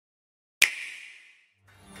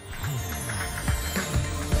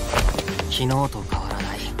昨日と変わら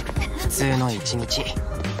ない普通の一日。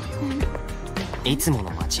いつも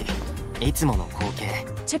の街、いつもの光景。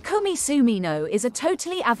 Takumi Sumino is a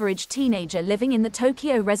totally average teenager living in the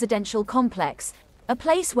Tokyo residential complex, a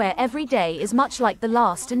place where every day is much like the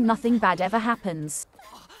last and nothing bad ever happens.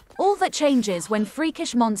 All that changes when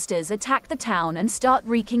freakish monsters attack the town and start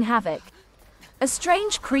wreaking havoc. A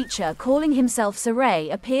strange creature calling himself Sarai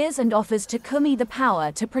appears and offers Takumi the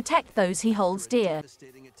power to protect those he holds dear.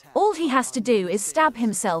 All he has to do is stab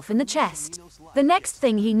himself in the chest. The next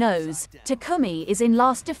thing he knows, Takumi is in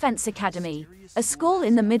Last Defense Academy, a school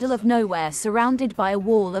in the middle of nowhere surrounded by a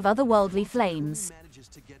wall of otherworldly flames.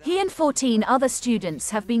 He and 14 other students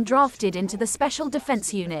have been drafted into the Special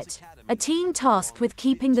Defense Unit, a team tasked with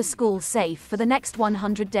keeping the school safe for the next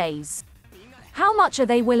 100 days. How much are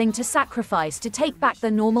they willing to sacrifice to take back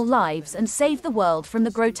their normal lives and save the world from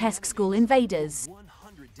the grotesque school invaders?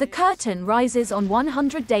 The curtain rises on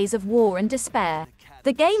 100 days of war and despair.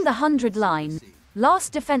 The game The 100 Line,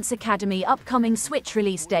 Last Defense Academy upcoming Switch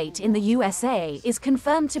release date in the USA is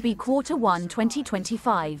confirmed to be Q1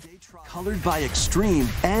 2025. Colored by extreme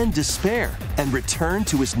and despair and return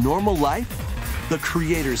to his normal life? The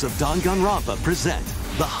creators of Danganronpa present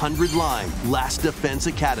The 100 Line Last Defense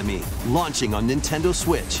Academy, launching on Nintendo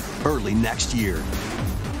Switch early next year.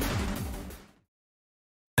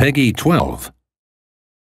 Peggy 12.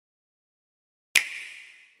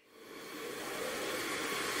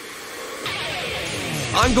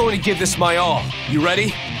 I'm going to give this my all. You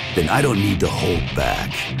ready? Then I don't need to hold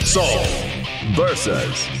back. Soul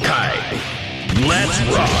versus Kai. Let's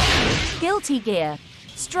rock! Guilty Gear.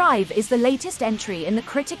 Strive is the latest entry in the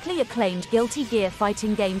critically acclaimed Guilty Gear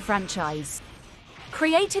fighting game franchise.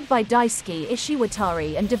 Created by Daisuke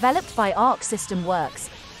Ishiwatari and developed by Arc System Works,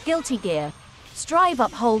 Guilty Gear, Strive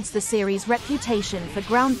upholds the series' reputation for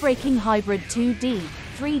groundbreaking hybrid 2D,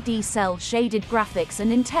 3D cel-shaded graphics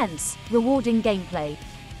and intense, rewarding gameplay.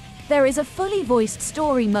 There is a fully voiced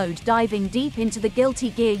story mode diving deep into the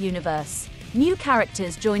Guilty Gear universe, new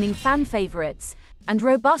characters joining fan favorites, and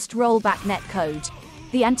robust rollback netcode.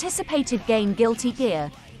 The anticipated game Guilty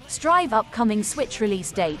Gear, Strive upcoming Switch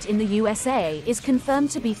release date in the USA is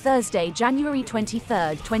confirmed to be Thursday, January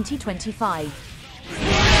 23, 2025.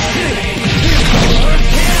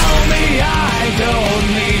 Tell me I don't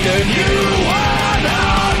need a new one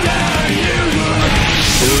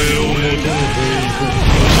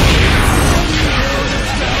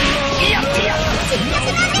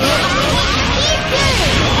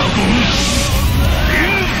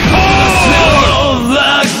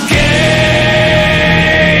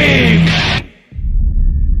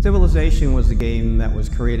Civilization was a game that was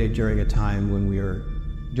created during a time when we were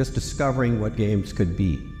just discovering what games could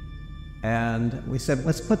be. And we said,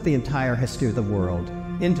 let's put the entire history of the world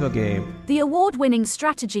into a game. The award-winning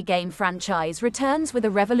strategy game franchise returns with a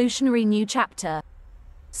revolutionary new chapter.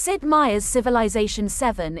 Sid Meier's Civilization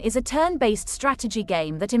 7 is a turn-based strategy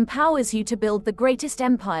game that empowers you to build the greatest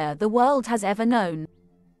empire the world has ever known.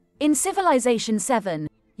 In Civilization 7,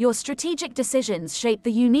 your strategic decisions shape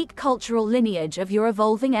the unique cultural lineage of your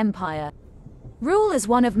evolving empire. Rule as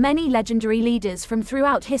one of many legendary leaders from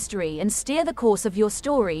throughout history and steer the course of your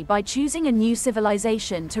story by choosing a new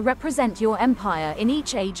civilization to represent your empire in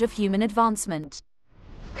each age of human advancement.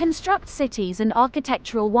 Construct cities and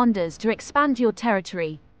architectural wonders to expand your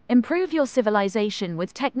territory, improve your civilization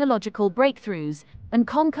with technological breakthroughs, and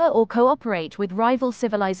conquer or cooperate with rival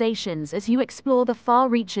civilizations as you explore the far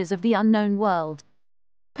reaches of the unknown world.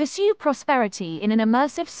 Pursue prosperity in an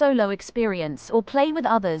immersive solo experience or play with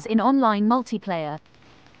others in online multiplayer.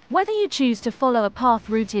 Whether you choose to follow a path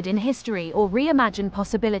rooted in history or reimagine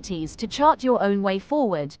possibilities to chart your own way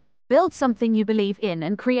forward, build something you believe in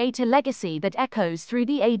and create a legacy that echoes through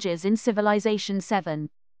the ages in Civilization 7.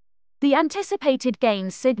 The anticipated game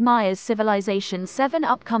Sid Meier's Civilization 7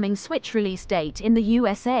 upcoming Switch release date in the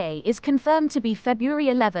USA is confirmed to be February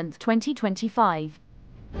 11, 2025.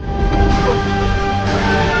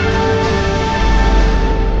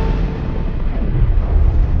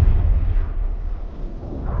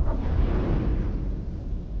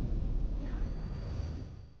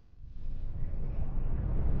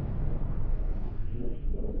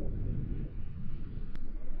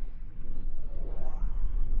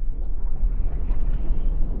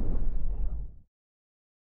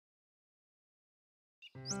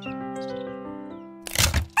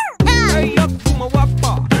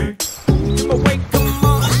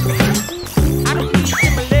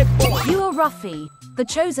 You are Ruffy, the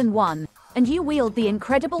chosen one, and you wield the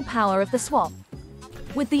incredible power of the swap.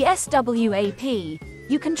 With the SWAP,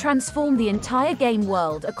 you can transform the entire game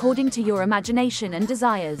world according to your imagination and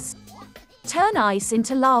desires. Turn ice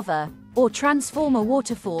into lava, or transform a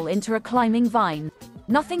waterfall into a climbing vine.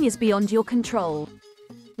 Nothing is beyond your control.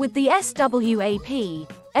 With the SWAP,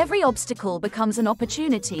 every obstacle becomes an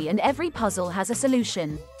opportunity and every puzzle has a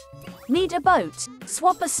solution. Need a boat?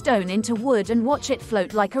 Swap a stone into wood and watch it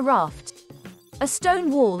float like a raft. A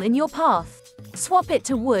stone wall in your path? Swap it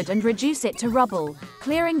to wood and reduce it to rubble,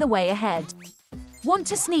 clearing the way ahead. Want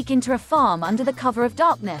to sneak into a farm under the cover of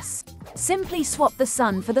darkness? Simply swap the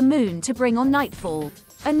sun for the moon to bring on nightfall.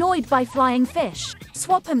 Annoyed by flying fish?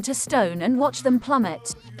 Swap them to stone and watch them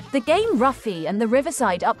plummet. The game Ruffy and the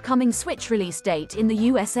Riverside upcoming Switch release date in the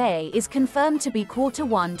USA is confirmed to be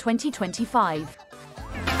Q1 2025.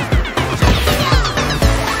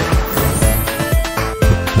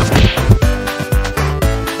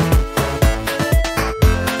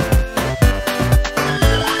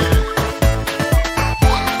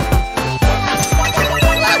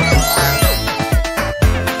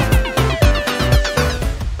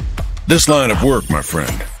 This line of work, my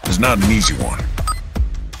friend, is not an easy one.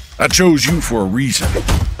 I chose you for a reason.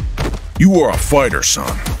 You are a fighter,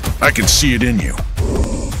 son. I can see it in you.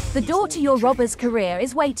 The door to your robber's career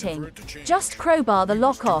is waiting. Just crowbar the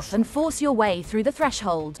lock off and force your way through the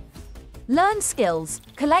threshold. Learn skills,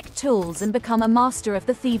 collect tools and become a master of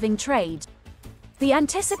the thieving trade. The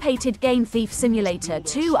anticipated Game Thief Simulator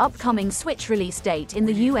 2 upcoming Switch release date in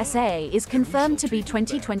the USA is confirmed to be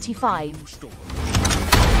 2025.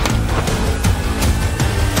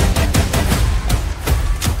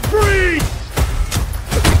 Freeze!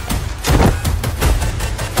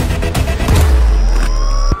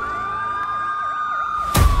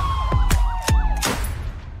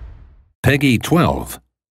 Peggy 12.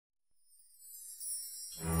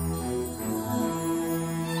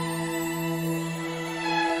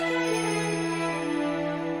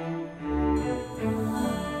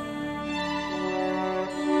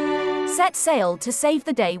 Set sail to save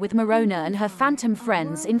the day with Marona and her phantom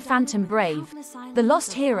friends in Phantom Brave, The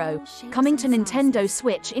Lost Hero, coming to Nintendo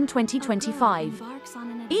Switch in 2025.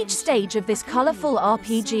 Each stage of this colorful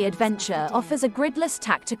RPG adventure offers a gridless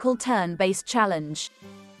tactical turn-based challenge.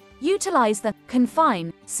 Utilize the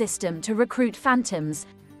Confine system to recruit phantoms,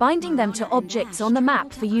 binding them to objects on the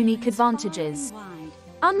map for unique advantages.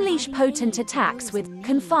 Unleash potent attacks with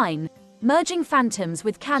Confine, merging phantoms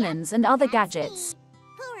with cannons and other gadgets.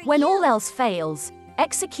 When all else fails,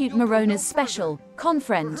 execute Marona's special,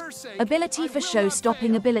 Confriend, ability for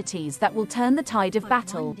show-stopping abilities that will turn the tide of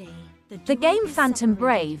battle. The game Phantom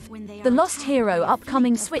Brave, The Lost Hero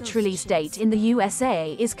upcoming Switch release date in the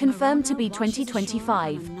USA is confirmed to be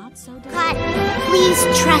 2025. Cut, please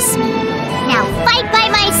trust me. Now fight by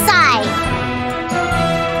my side!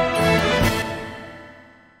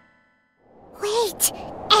 Wait,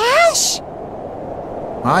 Ash?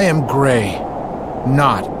 I am Gray,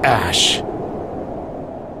 not Ash.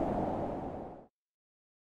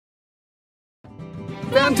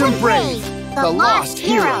 Phantom Brave, The Lost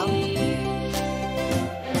Hero.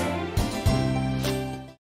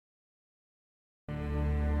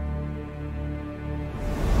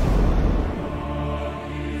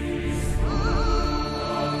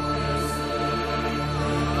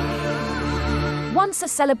 Once a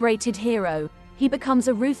celebrated hero, he becomes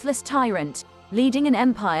a ruthless tyrant, leading an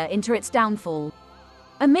empire into its downfall.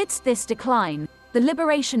 Amidst this decline, the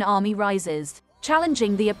Liberation Army rises,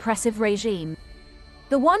 challenging the oppressive regime.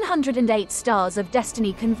 The 108 stars of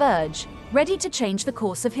destiny converge, ready to change the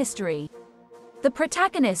course of history. The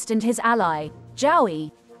protagonist and his ally,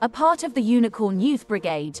 Joey, are part of the Unicorn Youth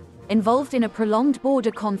Brigade, involved in a prolonged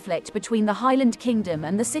border conflict between the Highland Kingdom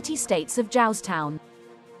and the city-states of Jowstown.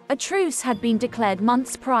 A truce had been declared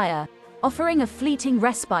months prior, offering a fleeting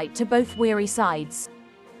respite to both weary sides.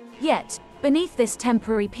 Yet, beneath this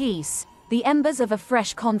temporary peace, the embers of a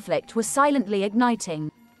fresh conflict were silently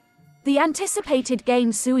igniting. The anticipated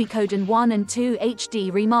game Suikoden 1 and 2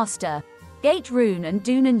 HD Remaster, Gate Rune and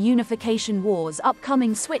Dunan Unification Wars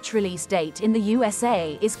upcoming Switch release date in the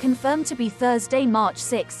USA is confirmed to be Thursday, March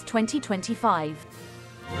 6, 2025.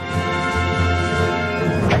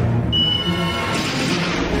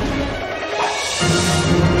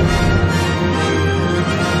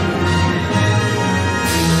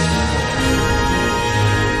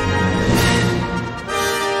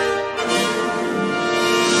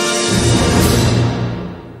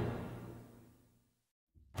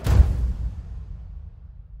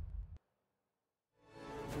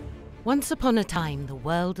 Once upon a time, the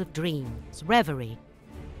world of dreams, Reverie,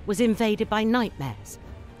 was invaded by nightmares.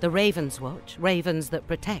 The Raven's Watch, ravens that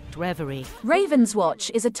protect Reverie. Raven's Watch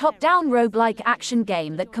is a top-down roguelike action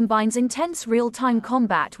game that combines intense real-time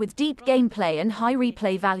combat with deep gameplay and high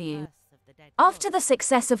replay value. After the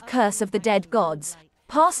success of Curse of the Dead Gods,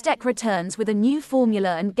 Past Deck returns with a new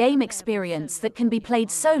formula and game experience that can be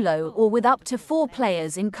played solo or with up to 4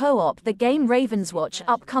 players in co-op. The game Ravenswatch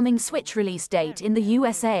upcoming Switch release date in the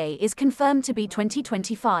USA is confirmed to be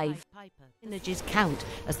 2025. Energies count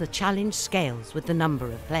as the challenge scales with the number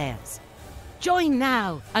of players. Join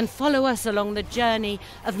now and follow us along the journey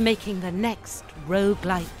of making the next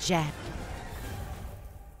roguelike gem.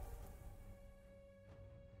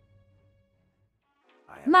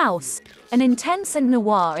 Mouse, an intense and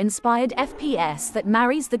noir-inspired FPS that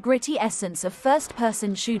marries the gritty essence of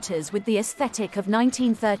first-person shooters with the aesthetic of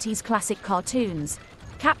 1930s classic cartoons,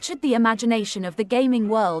 captured the imagination of the gaming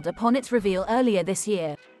world upon its reveal earlier this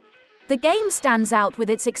year. The game stands out with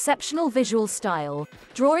its exceptional visual style,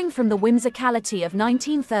 drawing from the whimsicality of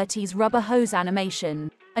 1930s rubber hose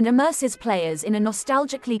animation, and immerses players in a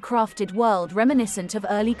nostalgically crafted world reminiscent of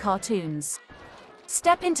early cartoons.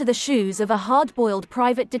 Step into the shoes of a hard-boiled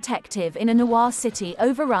private detective in a noir city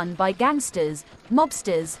overrun by gangsters,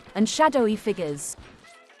 mobsters, and shadowy figures.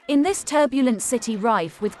 In this turbulent city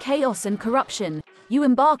rife with chaos and corruption, you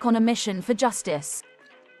embark on a mission for justice.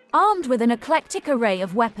 Armed with an eclectic array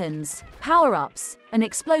of weapons, power-ups, and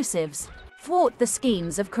explosives, thwart the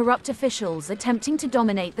schemes of corrupt officials attempting to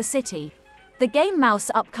dominate the city. The game Mouse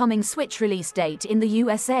upcoming Switch release date in the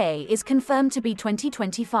USA is confirmed to be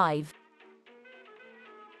 2025.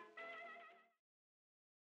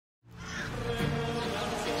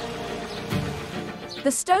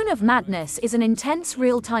 The Stone of Madness is an intense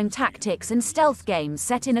real-time tactics and stealth game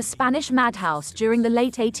set in a Spanish madhouse during the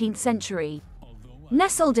late 18th century.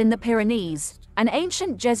 Nestled in the Pyrenees, an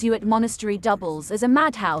ancient Jesuit monastery doubles as a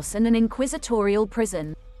madhouse and an inquisitorial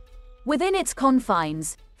prison. Within its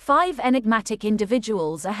confines, 5 enigmatic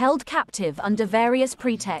individuals are held captive under various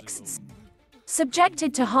pretexts.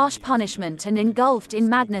 Subjected to harsh punishment and engulfed in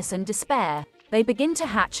madness and despair, they begin to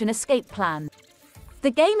hatch an escape plan. The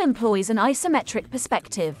game employs an isometric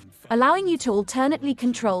perspective, allowing you to alternately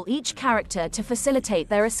control each character to facilitate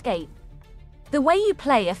their escape. The way you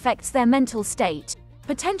play affects their mental state,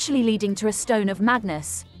 potentially leading to a Stone of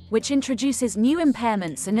Madness, which introduces new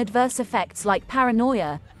impairments and adverse effects like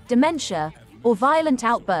paranoia, dementia, or violent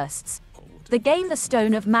outbursts. The game The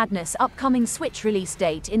Stone of Madness upcoming Switch release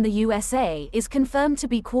date in the USA is confirmed to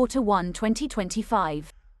be Q1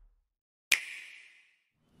 2025.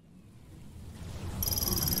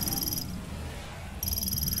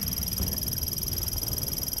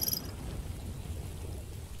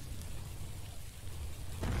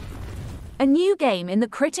 A new game in the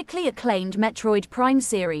critically acclaimed Metroid Prime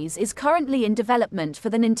series is currently in development for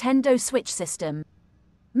the Nintendo Switch system.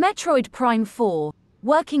 Metroid Prime 4,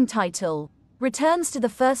 working title, returns to the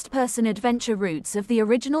first-person adventure roots of the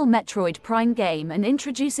original Metroid Prime game and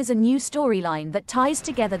introduces a new storyline that ties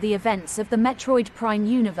together the events of the Metroid Prime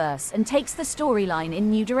universe and takes the storyline in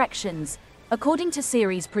new directions, according to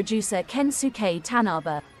series producer Kensuke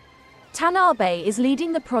Tanabe. Tanabe is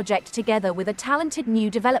leading the project together with a talented new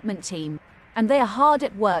development team, and they are hard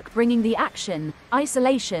at work bringing the action,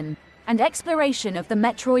 isolation, and exploration of the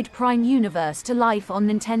Metroid Prime universe to life on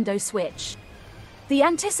Nintendo Switch. The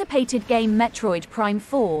anticipated game Metroid Prime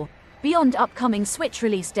 4, beyond upcoming Switch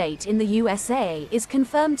release date in the USA, is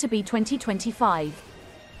confirmed to be 2025.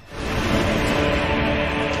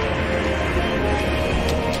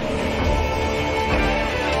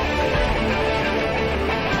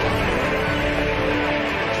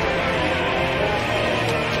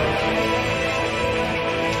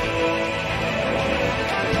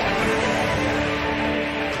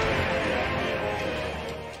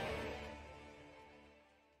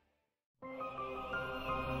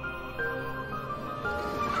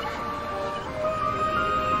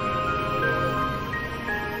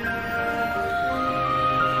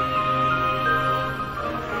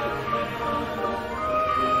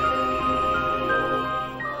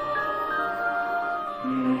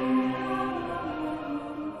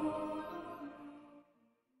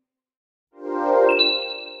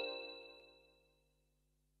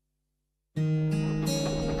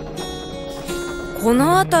こ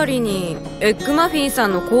の辺りにエッグマフィンさ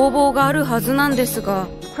んの工房があるはずなんですが。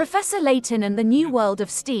Professor Layton and the New World of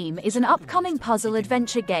Steam is an upcoming puzzle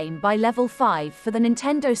adventure game by Level 5 for the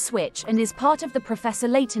Nintendo Switch and is part of the Professor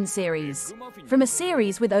Layton series, from a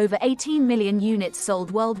series with over 18 million units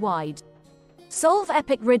sold worldwide. Solve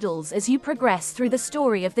epic riddles as you progress through the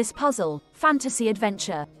story of this puzzle, fantasy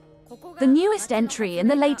adventure. The newest entry in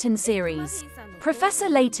the Layton series, Professor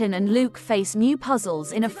Layton and Luke face new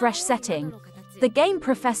puzzles in a fresh setting. The game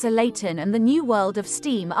Professor Layton and the New World of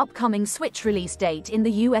Steam upcoming Switch release date in the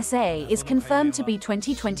USA is confirmed to be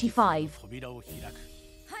 2025.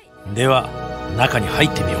 では、中に入っ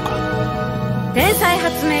てみようか。天才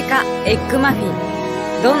発明家エッグマフィ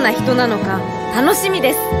ン。どんな人なのか楽しみ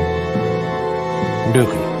です。ルー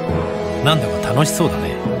ク、なんだか楽しそうだ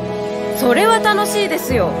ね。それは楽しいで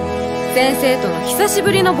すよ。先生との久し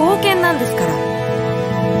ぶりの冒険なんですから。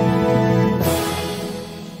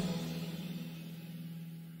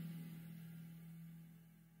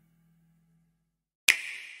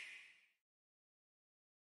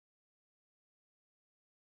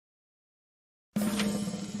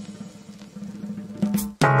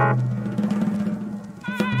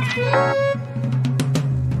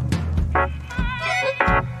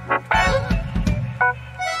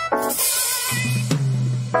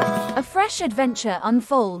A fresh adventure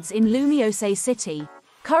unfolds in Lumiose City,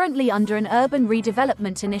 currently under an urban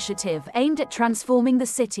redevelopment initiative aimed at transforming the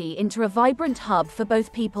city into a vibrant hub for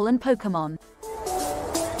both people and Pokémon.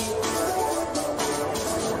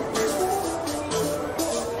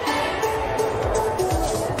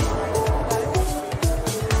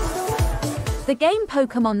 The game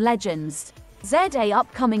Pokémon Legends ZA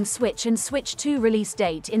upcoming Switch and Switch 2 release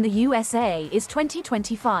date in the USA is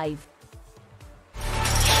 2025.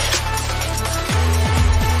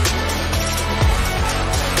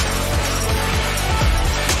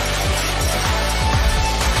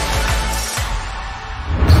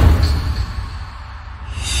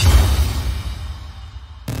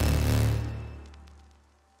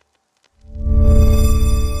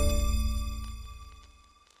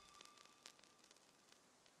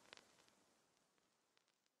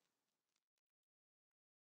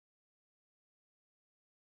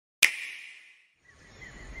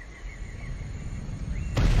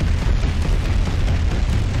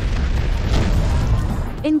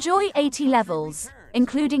 Enjoy 80 levels,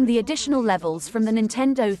 including the additional levels from the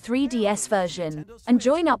Nintendo 3DS version, and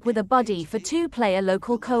join up with a buddy for 2-player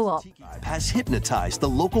local co-op. Has hypnotized the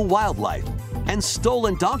local wildlife and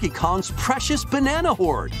stolen Donkey Kong's precious banana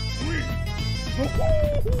hoard.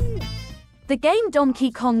 The game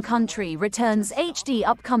Donkey Kong Country Returns HD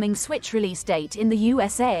upcoming Switch release date in the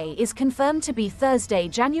USA is confirmed to be Thursday,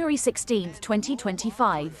 January 16,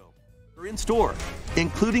 2025. In store,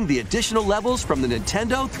 including the additional levels from the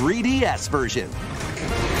Nintendo 3DS version.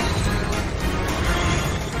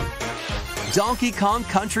 Donkey Kong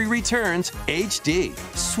Country Returns HD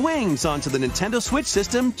swings onto the Nintendo Switch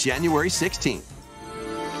system January 16th.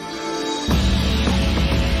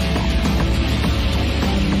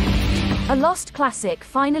 A lost classic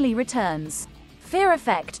finally returns. Fear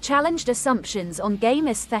Effect challenged assumptions on game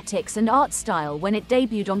aesthetics and art style when it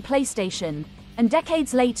debuted on PlayStation, and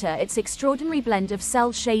decades later its extraordinary blend of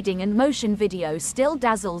cel shading and motion video still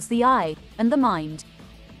dazzles the eye and the mind.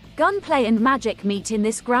 Gunplay and magic meet in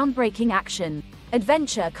this groundbreaking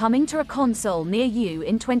action-adventure coming to a console near you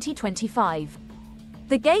in 2025.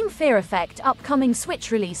 The game Fear Effect upcoming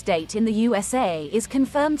Switch release date in the USA is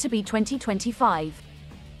confirmed to be 2025.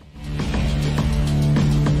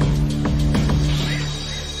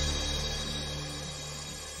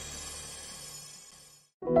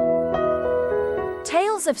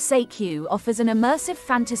 Tales of Seikyu offers an immersive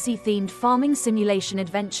fantasy-themed farming simulation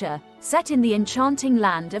adventure set in the enchanting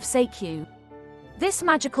land of Seikyu. This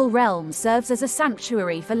magical realm serves as a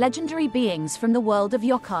sanctuary for legendary beings from the world of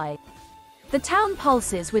yokai. The town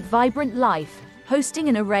pulses with vibrant life, hosting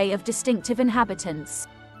an array of distinctive inhabitants.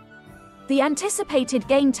 The anticipated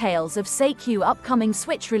game Tales of Seikyu upcoming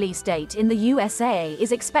Switch release date in the USA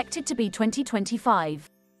is expected to be 2025.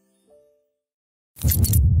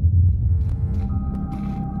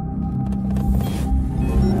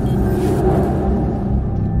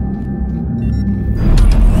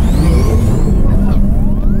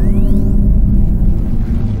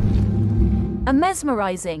 A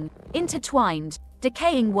mesmerizing, intertwined,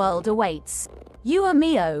 decaying world awaits. You are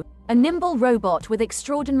Mio, a nimble robot with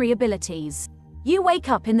extraordinary abilities. You wake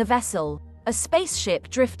up in the vessel, a spaceship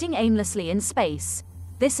drifting aimlessly in space.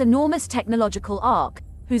 This enormous technological ark,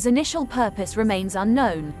 whose initial purpose remains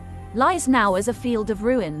unknown, lies now as a field of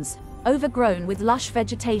ruins, overgrown with lush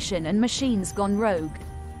vegetation and machines gone rogue.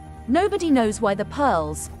 Nobody knows why the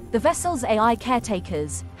Pearls, the vessel's AI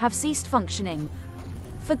caretakers, have ceased functioning.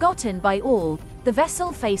 Forgotten by all, the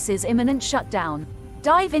vessel faces imminent shutdown.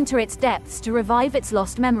 Dive into its depths to revive its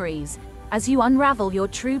lost memories, as you unravel your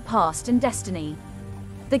true past and destiny.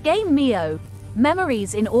 The game Mio,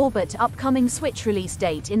 Memories in Orbit upcoming Switch release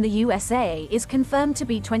date in the USA is confirmed to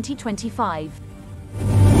be 2025.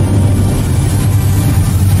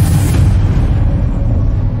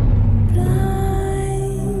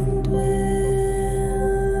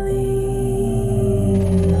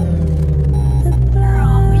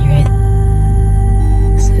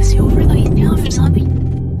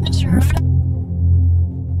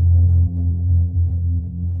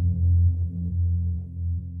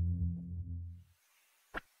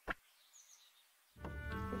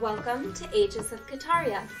 Welcome to Ages of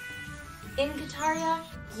Cotaria. In Cotaria,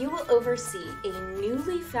 you will oversee a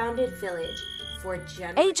newly founded village for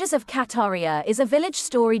Ages of Cotaria is a village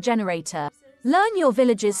story generator. Learn your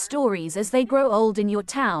village's stories as they grow old in your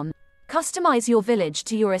town, customize your village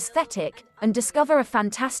to your aesthetic, and discover a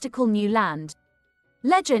fantastical new land.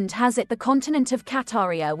 Legend has it the continent of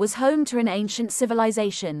Cotaria was home to an ancient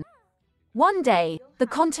civilization. One day, the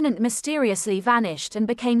continent mysteriously vanished and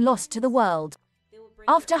became lost to the world.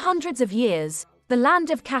 After hundreds of years, the land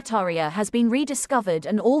of Cotaria has been rediscovered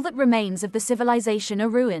and all that remains of the civilization are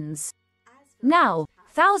ruins. Now,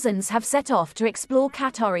 thousands have set off to explore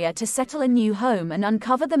Cotaria to settle a new home and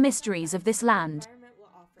uncover the mysteries of this land.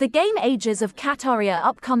 The game Ages of Cotaria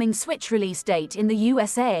upcoming Switch release date in the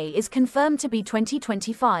USA is confirmed to be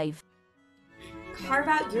 2025. Carve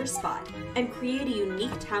out your spot and create a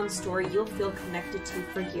unique town story you'll feel connected to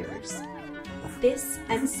for years. This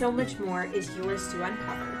and so much more is yours to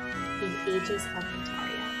uncover in Ages of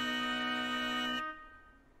Cotaria.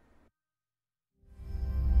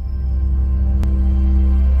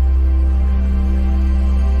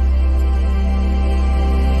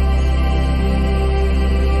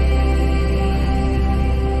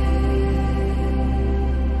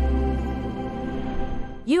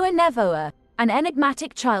 You are Nevoa, an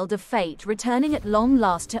enigmatic child of fate returning at long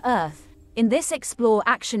last to Earth, in this explore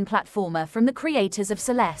action platformer from the creators of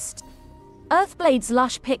Celeste. Earthblade's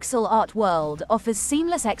lush pixel art world offers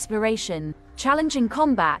seamless exploration, challenging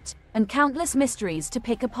combat, and countless mysteries to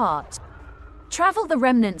pick apart. Travel the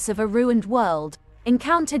remnants of a ruined world,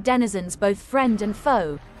 encounter denizens both friend and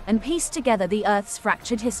foe, and piece together the Earth's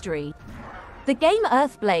fractured history. The game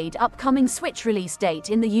Earthblade upcoming Switch release date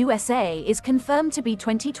in the USA is confirmed to be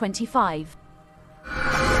 2025.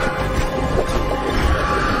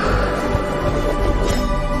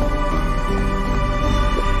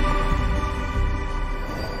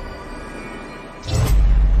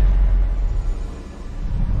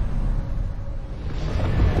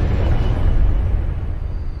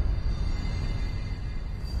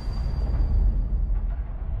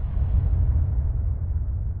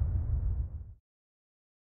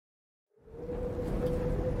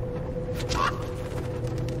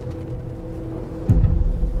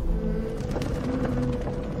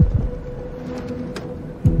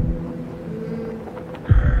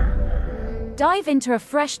 Dive into a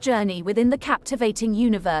fresh journey within the captivating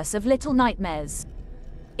universe of Little Nightmares.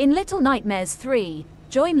 In Little Nightmares 3,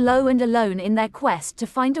 join Lo and Alone in their quest to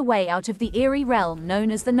find a way out of the eerie realm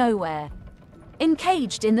known as the Nowhere.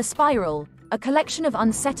 Encaged in the Spiral, a collection of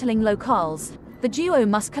unsettling locales, the duo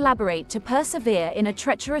must collaborate to persevere in a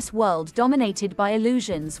treacherous world dominated by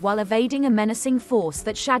illusions while evading a menacing force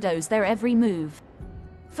that shadows their every move.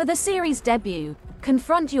 For the series' debut,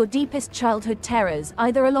 confront your deepest childhood terrors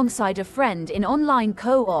either alongside a friend in online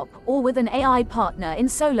co-op or with an AI partner in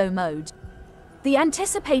solo mode. The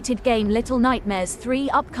anticipated game Little Nightmares 3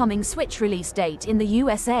 upcoming Switch release date in the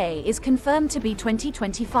USA is confirmed to be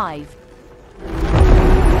 2025.